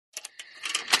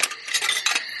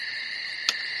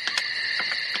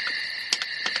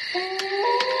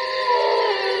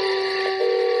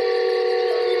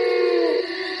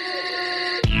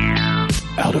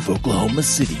of Oklahoma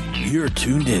City, you're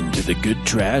tuned in to the Good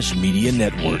Trash Media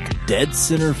Network Dead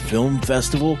Center Film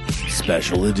Festival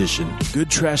Special Edition. Good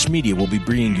Trash Media will be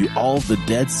bringing you all the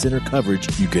Dead Center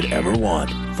coverage you could ever want.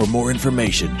 For more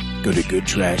information, go to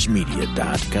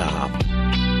goodtrashmedia.com.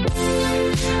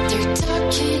 They're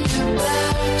talking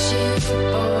about you,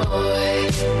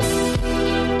 boy,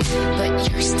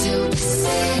 but you're still the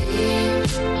same.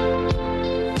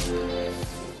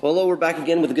 Hello, we're back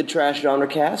again with the Good Trash Genre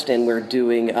Cast, and we're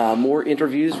doing more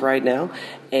interviews right now.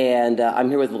 And I'm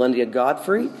here with Valinda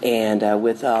Godfrey and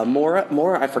with Maura.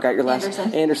 Maura, I forgot your last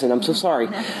name. Anderson. I'm so sorry.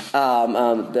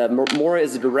 Maura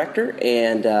is the director,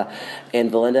 and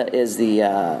Valinda is the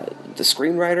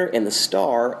screenwriter and the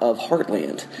star of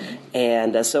Heartland.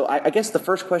 And so I guess the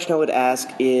first question I would ask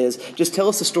is just tell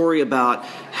us a story about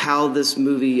how this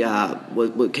movie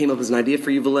what came up as an idea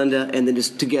for you, Valinda, and then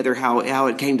just together how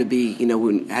it came to be,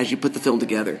 as you put the film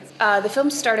together. The film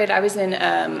started, I was in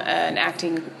an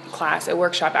acting class, a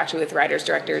workshop actually with writers,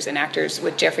 directors, and actors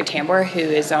with Jeffrey Tambor, who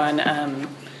is on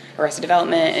Arrested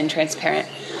Development and Transparent.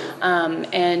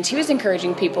 And he was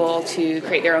encouraging people to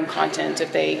create their own content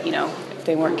if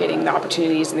they weren't getting the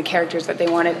opportunities and the characters that they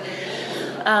wanted.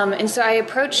 And so I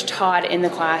approached Todd in the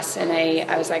class, and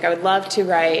I was like, I would love to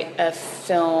write a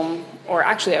film, or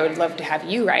actually I would love to have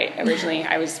you write. Originally,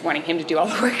 I was wanting him to do all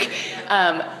the work.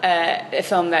 A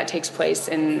film that takes place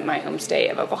in my home state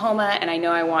of Oklahoma, and I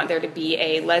know I want there to be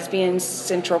a lesbian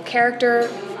central character,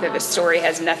 that the story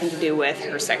has nothing to do with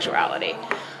her sexuality.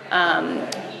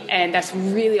 And that's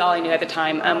really all I knew at the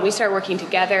time. We started working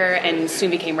together and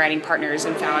soon became writing partners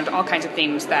and found all kinds of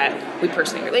themes that we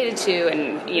personally related to,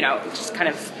 and, just kind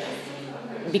of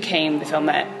became the film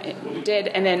that it did.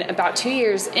 And then about 2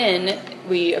 years in,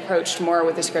 we approached Maura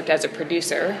with the script as a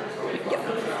producer.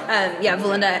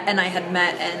 Valinda and I had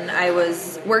met, and I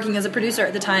was working as a producer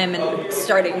at the time and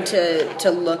starting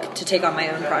to look to take on my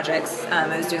own projects.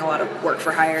 I was doing a lot of work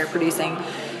for hire producing.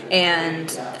 And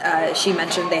she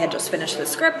mentioned they had just finished the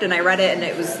script, and I read it, and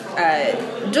it was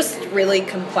just really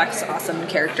complex, awesome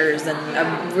characters and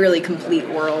a really complete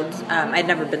world. I'd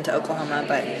never been to Oklahoma,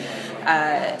 but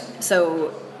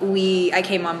so I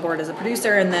came on board as a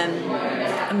producer, and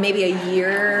then maybe a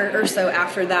year or so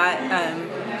after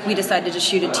that, we decided to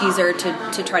shoot a teaser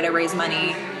to try to raise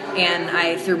money, and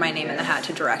I threw my name in the hat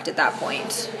to direct at that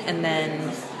point, and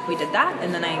then we did that,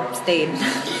 and then I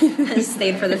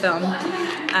stayed for the film.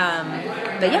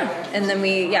 And then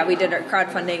we did our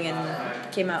crowdfunding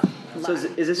and came out. So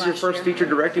is this your first feature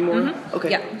directing, Maura? Mm-hmm.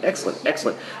 Okay, yeah.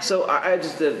 Excellent. So I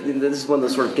just this is one of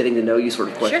those sort of getting to know you sort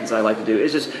of questions Sure. I like to do.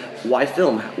 It's just why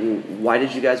film? Why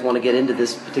did you guys want to get into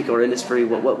this particular industry?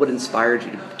 What inspired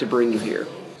you to bring you here?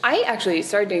 I actually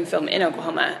started doing film in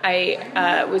Oklahoma.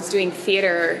 I was doing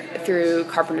theater through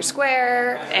Carpenter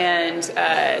Square and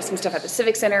some stuff at the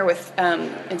Civic Center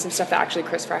and some stuff that actually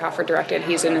Chris Freihofer directed.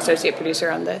 He's an associate producer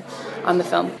on the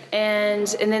film. And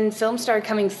then film started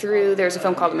coming through. There's a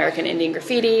film called American Indian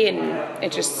Graffiti, and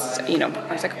it just,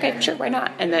 I was like, okay, sure, why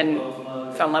not? And then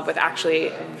fell in love with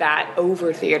actually that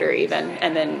over theater even,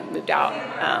 and then moved out.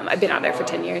 I've been out there for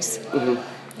 10 years. Mm-hmm.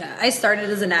 Yeah, I started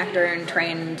as an actor and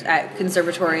trained at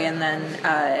conservatory, and then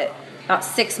about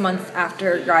 6 months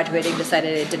after graduating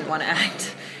decided I didn't want to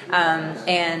act,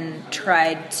 and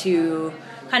tried to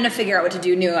kind of figure out what to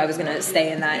do. Knew I was going to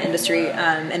stay in that industry,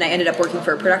 and I ended up working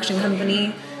for a production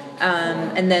company,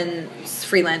 and then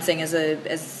freelancing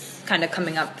as kind of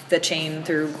coming up the chain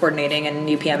through coordinating and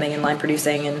UPMing and line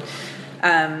producing,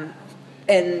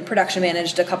 and production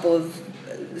managed a couple of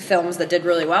films that did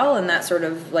really well, and that sort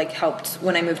of helped.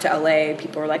 When I moved to LA,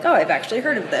 people were like, oh, I've actually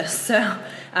heard of this. So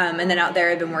and then out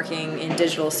there I've been working in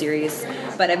digital series,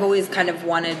 but I've always kind of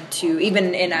wanted to,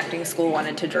 even in acting school,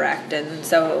 wanted to direct, and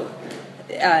so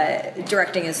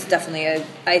directing is definitely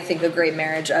I think a great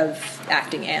marriage of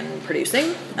acting and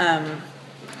producing, so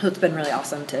it's been really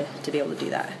awesome to be able to do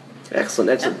that.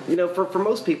 Excellent. For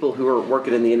most people who are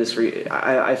working in the industry,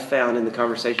 I've found in the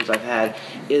conversations I've had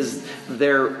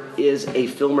there is a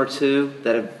film or two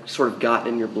that have sort of gotten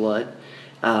in your blood,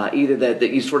 either that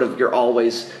you're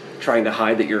always trying to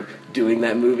hide that you're doing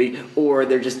that movie, or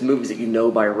they're just movies that you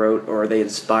know by rote, or they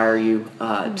inspire you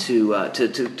to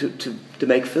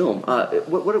make film.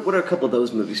 What are a couple of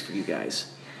those movies for you guys?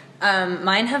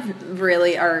 Mine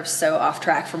are so off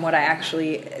track from what I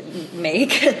actually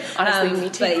make. Honestly, me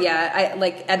too. But yeah, I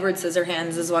like Edward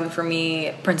Scissorhands is one for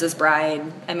me. Princess Bride.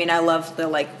 I mean, I love the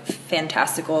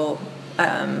fantastical,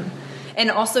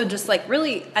 and also just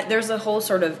really, there's a whole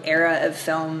sort of era of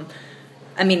film.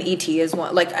 I mean, E.T. is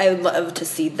one. I would love to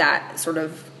see that sort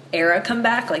of era come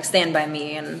back, Stand By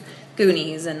Me and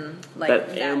Goonies and like that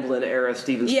Amblin era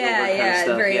Steven Spielberg kind of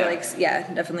stuff. Very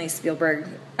definitely Spielberg,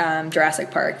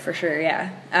 Jurassic Park for sure.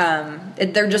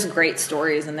 They're just great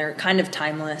stories and they're kind of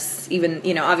timeless. Even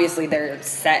obviously they're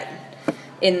set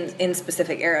in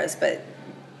specific eras,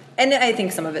 and I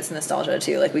think some of it's nostalgia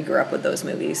too. Like we grew up with those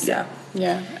movies. So.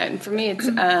 Yeah, and for me it's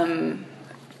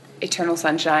Eternal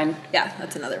Sunshine. Yeah,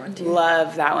 that's another one too.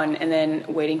 Love that one, and then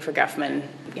Waiting for Guffman.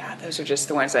 Yeah, those are just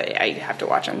the ones that I have to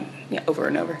watch them over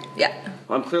and over. Yeah.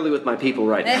 Well, I'm clearly with my people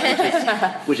right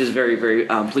now, which is very, very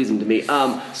pleasing to me.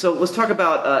 So let's talk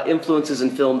about influences in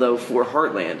film, though, for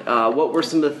Heartland. What were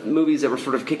some of the movies that were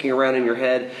sort of kicking around in your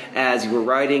head as you were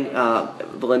writing,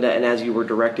 Belinda, and as you were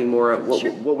directing, Maura?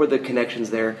 What were the connections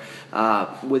there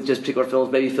with just particular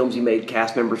films, maybe films you made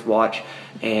cast members watch,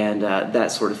 and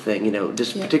that sort of thing,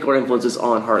 just particular influences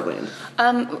on Heartland?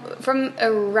 From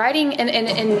writing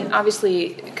and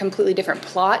obviously completely different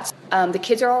plots. The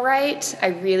Kids Are All Right. I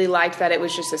really liked that it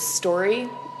was just a story.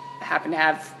 I happened to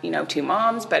have, 2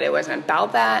 moms, but it wasn't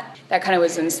about that. That kind of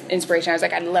was an inspiration. I was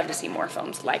like, I'd love to see more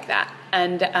films like that.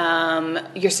 And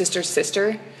Your Sister's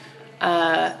Sister,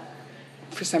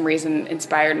 for some reason,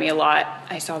 inspired me a lot.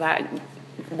 I saw that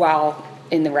while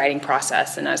in the writing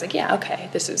process, and I was like, yeah, okay,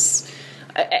 this is...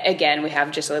 Again, we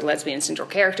have just a lesbian central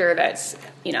character that's,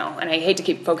 and I hate to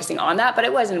keep focusing on that, but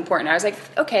it wasn't important. I was like,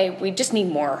 okay, we just need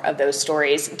more of those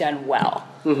stories done well,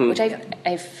 which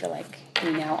I feel like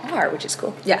we now are, which is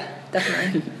cool. Yeah,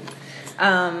 definitely.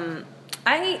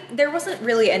 There wasn't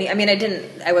really any,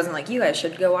 I wasn't like, you guys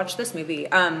should go watch this movie.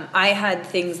 I had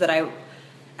things that I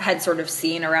had sort of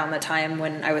seen around the time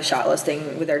when I was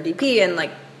shortlisting with our DP and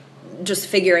like, just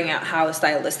figuring out how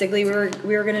stylistically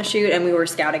we were going to shoot, and we were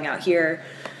scouting out here.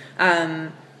 I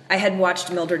had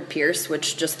watched Mildred Pierce,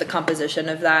 which just the composition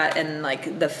of that and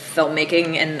like the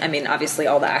filmmaking, and obviously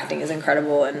all the acting is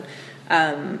incredible,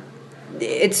 and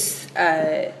it's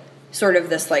sort of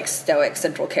this like stoic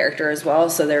central character as well,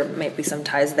 so there might be some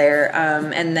ties there.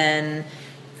 And then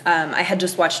I had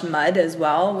just watched Mud as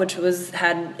well, which is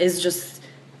just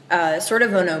sort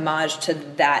of an homage to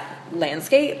that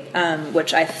landscape,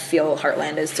 which I feel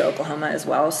Heartland is to Oklahoma as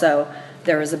well. So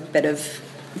there was a bit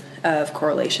of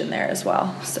correlation there as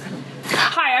well. So.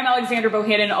 Hi, I'm Alexandra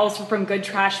Bohannon, also from Good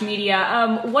Trash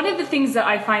Media. One of the things that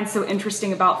I find so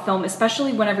interesting about film,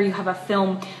 especially whenever you have a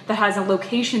film that has a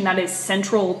location that is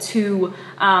central to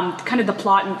kind of the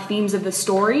plot and themes of the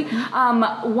story,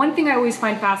 one thing I always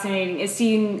find fascinating is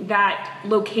seeing that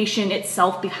location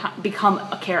itself become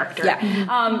a character.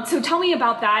 Yeah. So tell me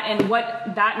about that and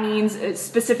what that means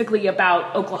specifically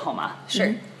about Oklahoma.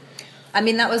 Sure.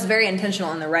 Mm-hmm. That was very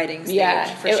intentional in the writing stage.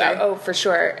 Yeah, for sure. Oh, for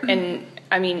sure. And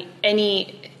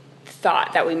any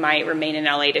thought that we might remain in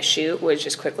LA to shoot was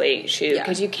just quickly shoot,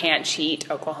 because you can't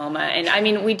cheat Oklahoma.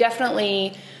 And we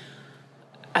definitely,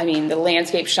 the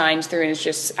landscape shines through and it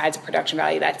just adds a production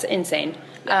value that's insane.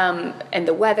 And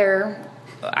the weather,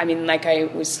 like I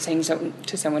was saying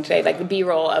to someone today, like the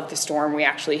B-roll of the storm we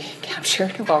actually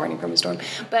captured while running from a storm.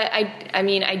 But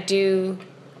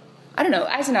I don't know.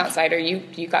 As an outsider, you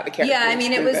got the character. Yeah,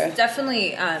 it was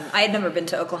definitely. I had never been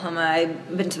to Oklahoma.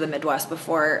 I'd been to the Midwest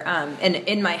before, and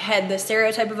in my head, the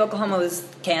stereotype of Oklahoma was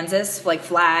Kansas, like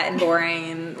flat and boring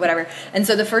and whatever. And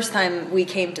so the first time we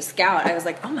came to scout, I was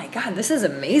like, "Oh my god, this is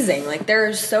amazing!" Like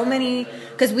there's so many,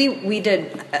 because we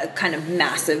did a kind of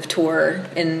massive tour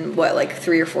in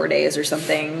 3 or 4 days or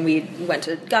something. We went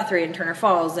to Guthrie and Turner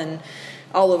Falls and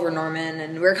all over Norman,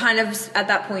 and we were kind of at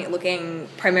that point looking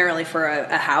primarily for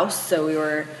a house. So we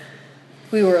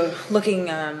were looking.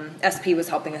 SP was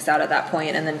helping us out at that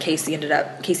point, and then Casey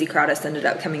Crowdis ended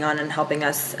up coming on and helping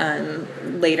us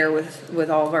later with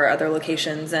all of our other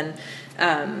locations. And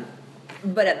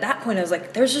but at that point, I was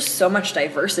like, "There's just so much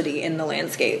diversity in the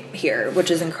landscape here, which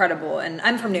is incredible." And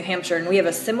I'm from New Hampshire, and we have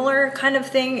a similar kind of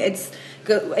thing.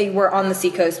 We're on the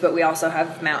seacoast, but we also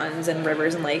have mountains and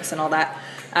rivers and lakes and all that.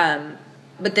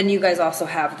 But then you guys also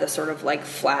have the sort of like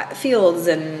flat fields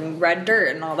and red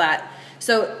dirt and all that.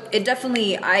 So it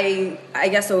definitely, I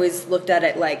guess always looked at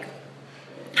it like,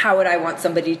 how would I want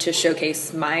somebody to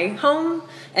showcase my home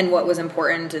and what was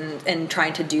important, and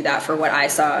trying to do that for what I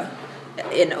saw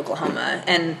in Oklahoma.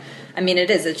 And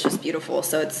it's just beautiful.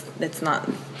 So it's not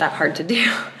that hard to do.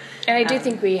 And I do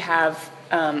think we have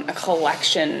a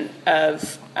collection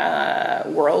of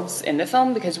worlds in the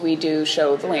film, because we do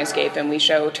show the landscape and we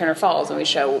show Turner Falls and we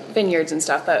show vineyards and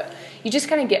stuff, but you just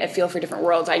kind of get a feel for different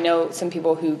worlds. I know some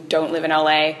people who don't live in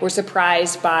LA were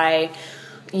surprised by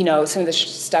some of the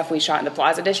stuff we shot in the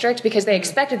Plaza District, because they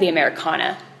expected the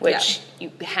Americana, which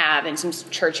you have, and some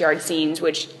churchyard scenes,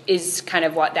 which is kind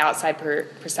of what the outside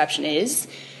perception is.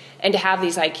 and to have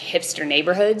these like hipster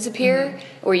neighborhoods appear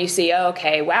where you see, oh,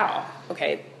 okay, wow,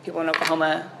 okay, people in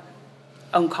Oklahoma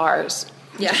own cars.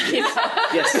 Yeah.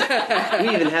 Yes,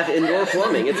 we even have indoor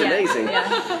plumbing. It's amazing.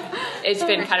 It's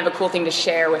been kind of a cool thing to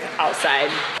share with outside.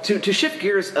 To shift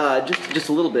gears just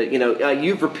a little bit,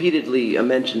 you've repeatedly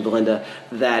mentioned, Belinda,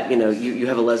 that you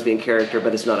have a lesbian character,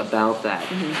 but it's not about that.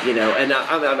 And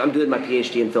I'm doing my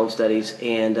PhD in film studies,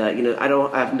 and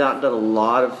I've not done a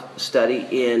lot of study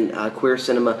in queer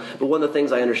cinema, but one of the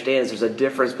things I understand is there's a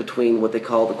difference between what they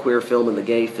call the queer film and the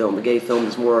gay film. The gay film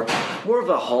is more of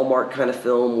a Hallmark kind of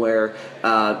film where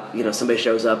somebody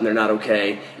shows up and they're not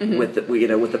okay with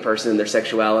the person and their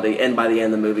sexuality, and by the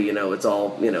end of the movie, it's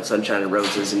all sunshine and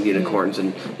roses and unicorns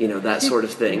and that sort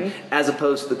of thing, as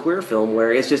opposed to the queer film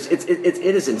where it's just it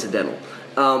is incidental.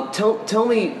 Tell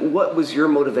me, what was your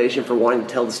motivation for wanting to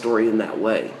tell the story in that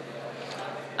way?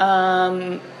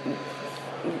 I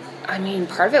mean,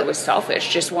 part of it was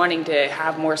selfish, just wanting to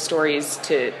have more stories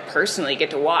to personally get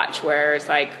to watch, where it's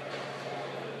like,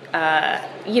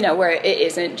 where it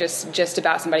isn't just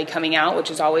about somebody coming out,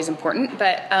 which is always important,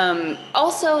 but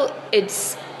also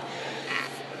it's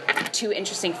two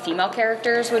interesting female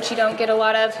characters, which you don't get a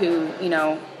lot of, who,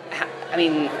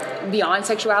 beyond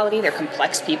sexuality, they're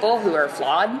complex people who are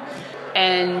flawed,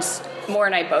 and Maura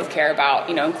and I both care about,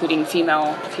 including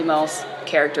females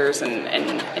characters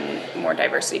and more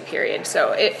diversity, period.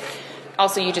 So it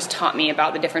also, you just taught me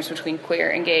about the difference between queer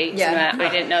and gay cinema. I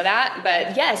didn't know that,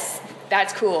 but yes,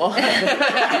 that's cool.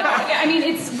 I mean,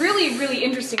 it's really, really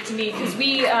interesting to me because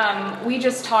we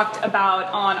just talked about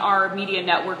on our media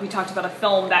network, we talked about a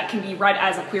film that can be read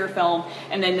as a queer film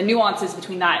and then the nuances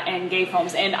between that and gay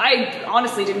films. And I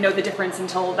honestly didn't know the difference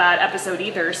until that episode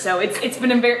either. So it's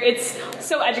been it's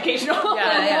so educational.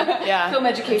 Yeah. Film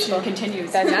education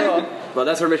continues. That's cool. Well,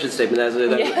 that's our mission statement.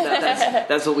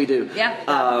 That's what we do. Yeah.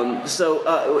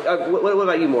 What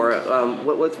about you, Maura?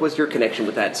 What's your connection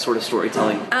with that sort of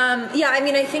storytelling?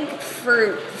 I think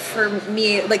for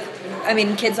me,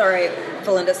 Kids Are Right,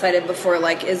 Belinda cited before,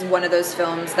 is one of those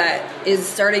films that is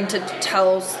starting to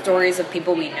tell stories of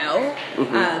people we know.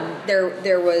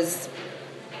 There was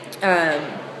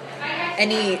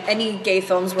any gay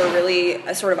films were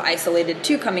really sort of isolated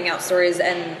to coming out stories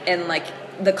and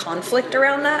the conflict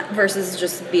around that versus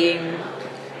just being.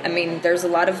 There's a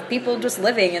lot of people just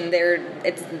living, and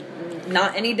it's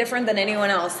not any different than anyone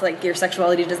else. Your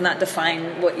sexuality does not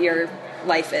define what your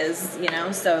life is,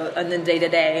 so on the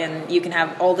day-to-day, and you can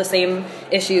have all the same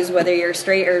issues whether you're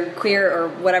straight or queer or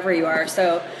whatever you are.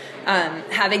 So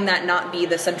having that not be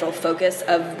the central focus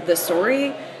of the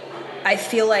story, I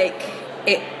feel like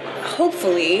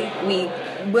hopefully we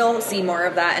will see more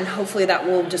of that, and hopefully that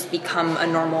will just become a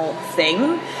normal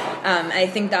thing. I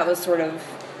think that was sort of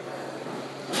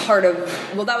part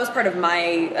of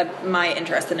my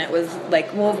interest in it, was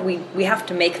we have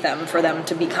to make them for them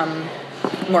to become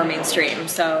more mainstream.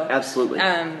 So absolutely.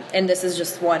 And this is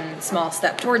just one small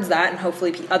step towards that, and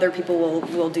hopefully other people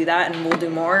will do that, and we'll do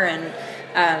more. And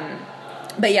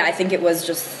but I think it was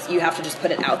just, you have to just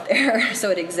put it out there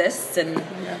so it exists, and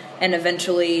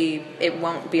eventually it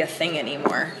won't be a thing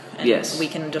anymore. And yes, we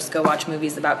can just go watch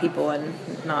movies about people and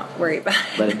not worry about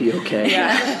it. Let it be okay.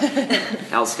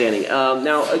 Outstanding.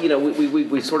 Now,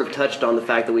 we sort of touched on the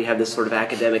fact that we have this sort of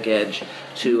academic edge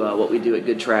to what we do at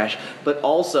Good Trash, but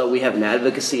also we have an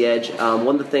advocacy edge. One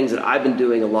of the things that I've been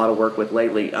doing a lot of work with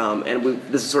lately, and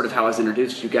this is sort of how I was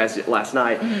introduced to you guys last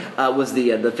night, was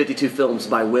the 52 Films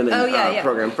by Women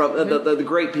program from the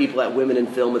great people at Women in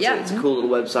Film. It's a cool little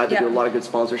website. They do a lot of good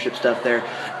sponsorship stuff there.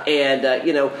 And,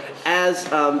 as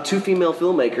two female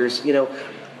filmmakers,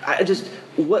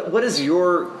 what is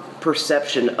your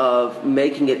perception of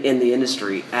making it in the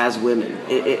industry as women?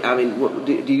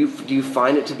 Do you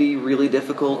find it to be really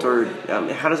difficult, or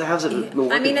how does it been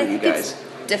working for you guys? It's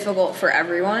difficult for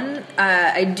everyone.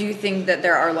 I do think that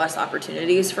there are less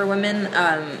opportunities for women,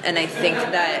 and I think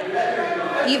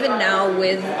that even now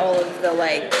with all of the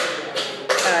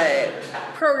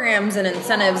programs and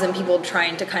incentives and people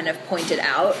trying to kind of point it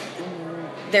out,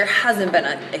 there hasn't been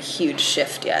a huge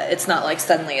shift yet. It's not like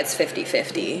suddenly it's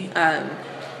 50-50.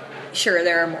 Sure,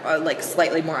 there are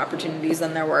slightly more opportunities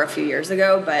than there were a few years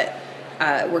ago, but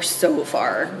we're so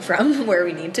far from where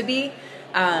we need to be.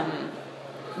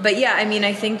 But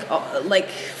I think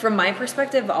from my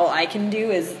perspective, all I can do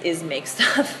is make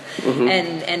stuff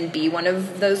and be one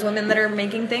of those women that are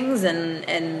making things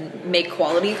and make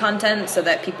quality content so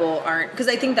that people aren't, because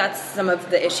I think that's some of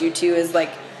the issue too, is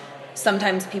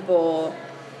sometimes people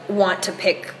want to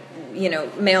pick,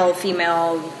 male,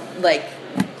 female,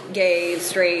 gay,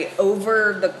 straight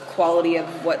over the quality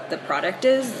of what the product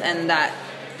is, and that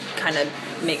kind of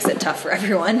makes it tough for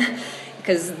everyone.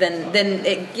 Because then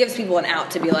it gives people an out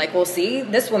to be like, well, see,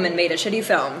 this woman made a shitty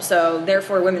film, so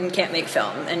therefore women can't make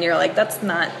film. And you're like, that's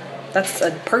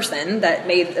a person that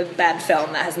made a bad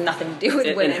film that has nothing to do with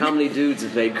women. And how many dudes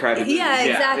have made crappy movies? Yeah,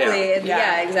 exactly.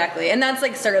 Yeah. Exactly. And that's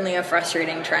like certainly a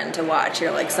frustrating trend to watch.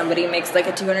 You're like, somebody makes like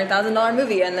a $200,000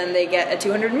 movie and then they get a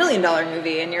 $200 million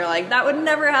movie, and you're like, that would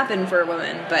never happen for a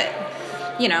woman. But,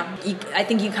 you know, I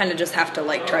think you kind of just have to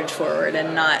like trudge forward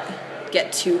and not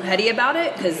get too heady about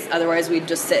it, because otherwise we'd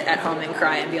just sit at home and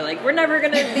cry and be like, we're never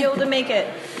going to be able to make it.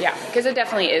 Yeah, because it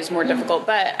definitely is more difficult,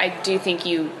 but I do think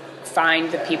you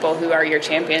find the people who are your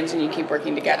champions and you keep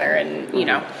working together, and you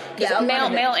know,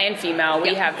 male and female,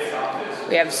 we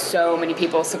have so many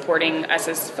people supporting us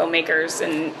as filmmakers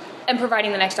and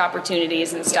providing the next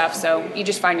opportunities and stuff, so you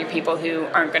just find your people who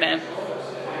aren't going to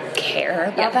care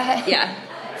about that. Yeah.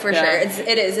 For sure.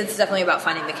 It's definitely about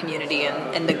finding the community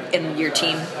and your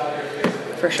team.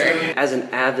 For sure. As an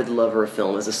avid lover of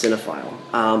film, as a cinephile,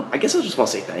 I guess I just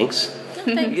want to say thanks.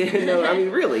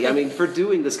 For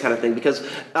doing this kind of thing, because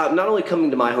not only coming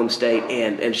to my home state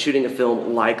and shooting a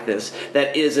film like this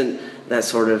that isn't that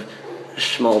sort of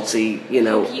schmaltzy, you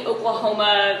know,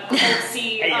 Oklahoma,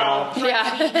 folksy, you know,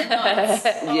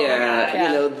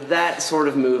 that sort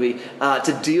of movie,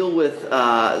 to deal with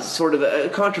sort of a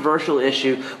controversial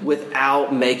issue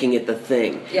without making it the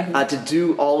thing, to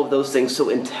do all of those things so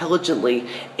intelligently,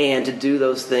 and to do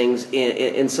those things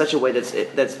in such a way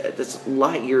that's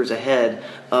light years ahead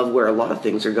of where a lot of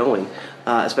things are going,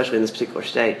 especially in this particular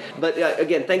state. But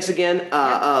again, thanks again,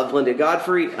 Valendia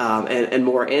Godfrey and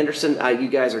Maura Anderson. You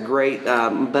guys are great.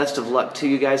 Best of luck to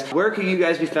you guys. Where can you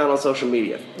guys be found on social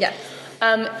media? Yeah.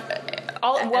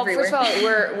 First of all,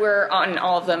 we're on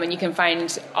all of them, and you can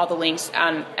find all the links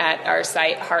at our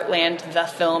site,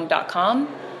 heartlandthefilm.com.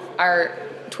 Our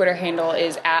Twitter handle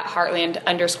is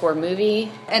 @heartland_movie.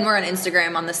 And we're on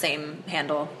Instagram on the same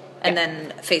handle. And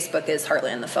then Facebook is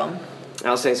Heartland the Film. I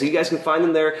was saying, so you guys can find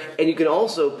them there, and you can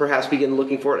also perhaps begin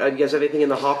looking for it. You guys have anything in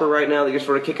the hopper right now that you're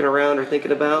sort of kicking around or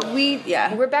thinking about?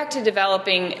 We're back to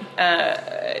developing,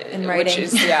 and writing. which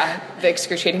is the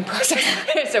excruciating process.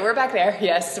 So we're back there.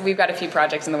 Yes, we've got a few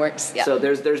projects in the works. Yeah. So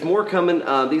there's more coming.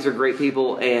 These are great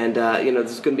people, and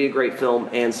this is going to be a great film.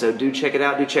 And so do check it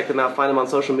out. Do check them out. Find them on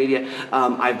social media.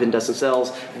 I've been Dustin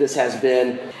Sells. This has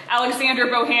been Alexander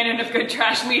Bohannon of Good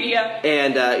Trash Media.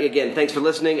 And again, thanks for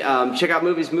listening. Check out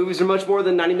movies. Movies are much more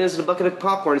than 90 minutes in a bucket of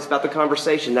popcorn. It's about the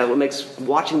conversation. That's what makes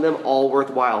watching them all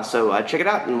worthwhile. So check it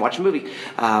out and watch a movie.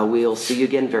 We'll see you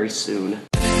again very soon.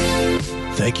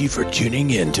 Thank you for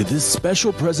tuning in to this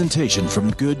special presentation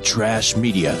from Good Trash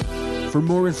Media. For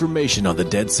more information on the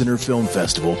Dead Center Film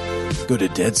Festival, go to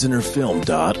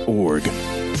deadcenterfilm.org.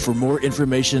 For more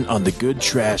information on the Good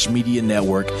Trash Media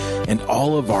Network and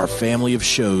all of our family of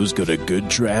shows, go to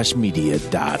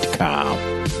goodtrashmedia.com.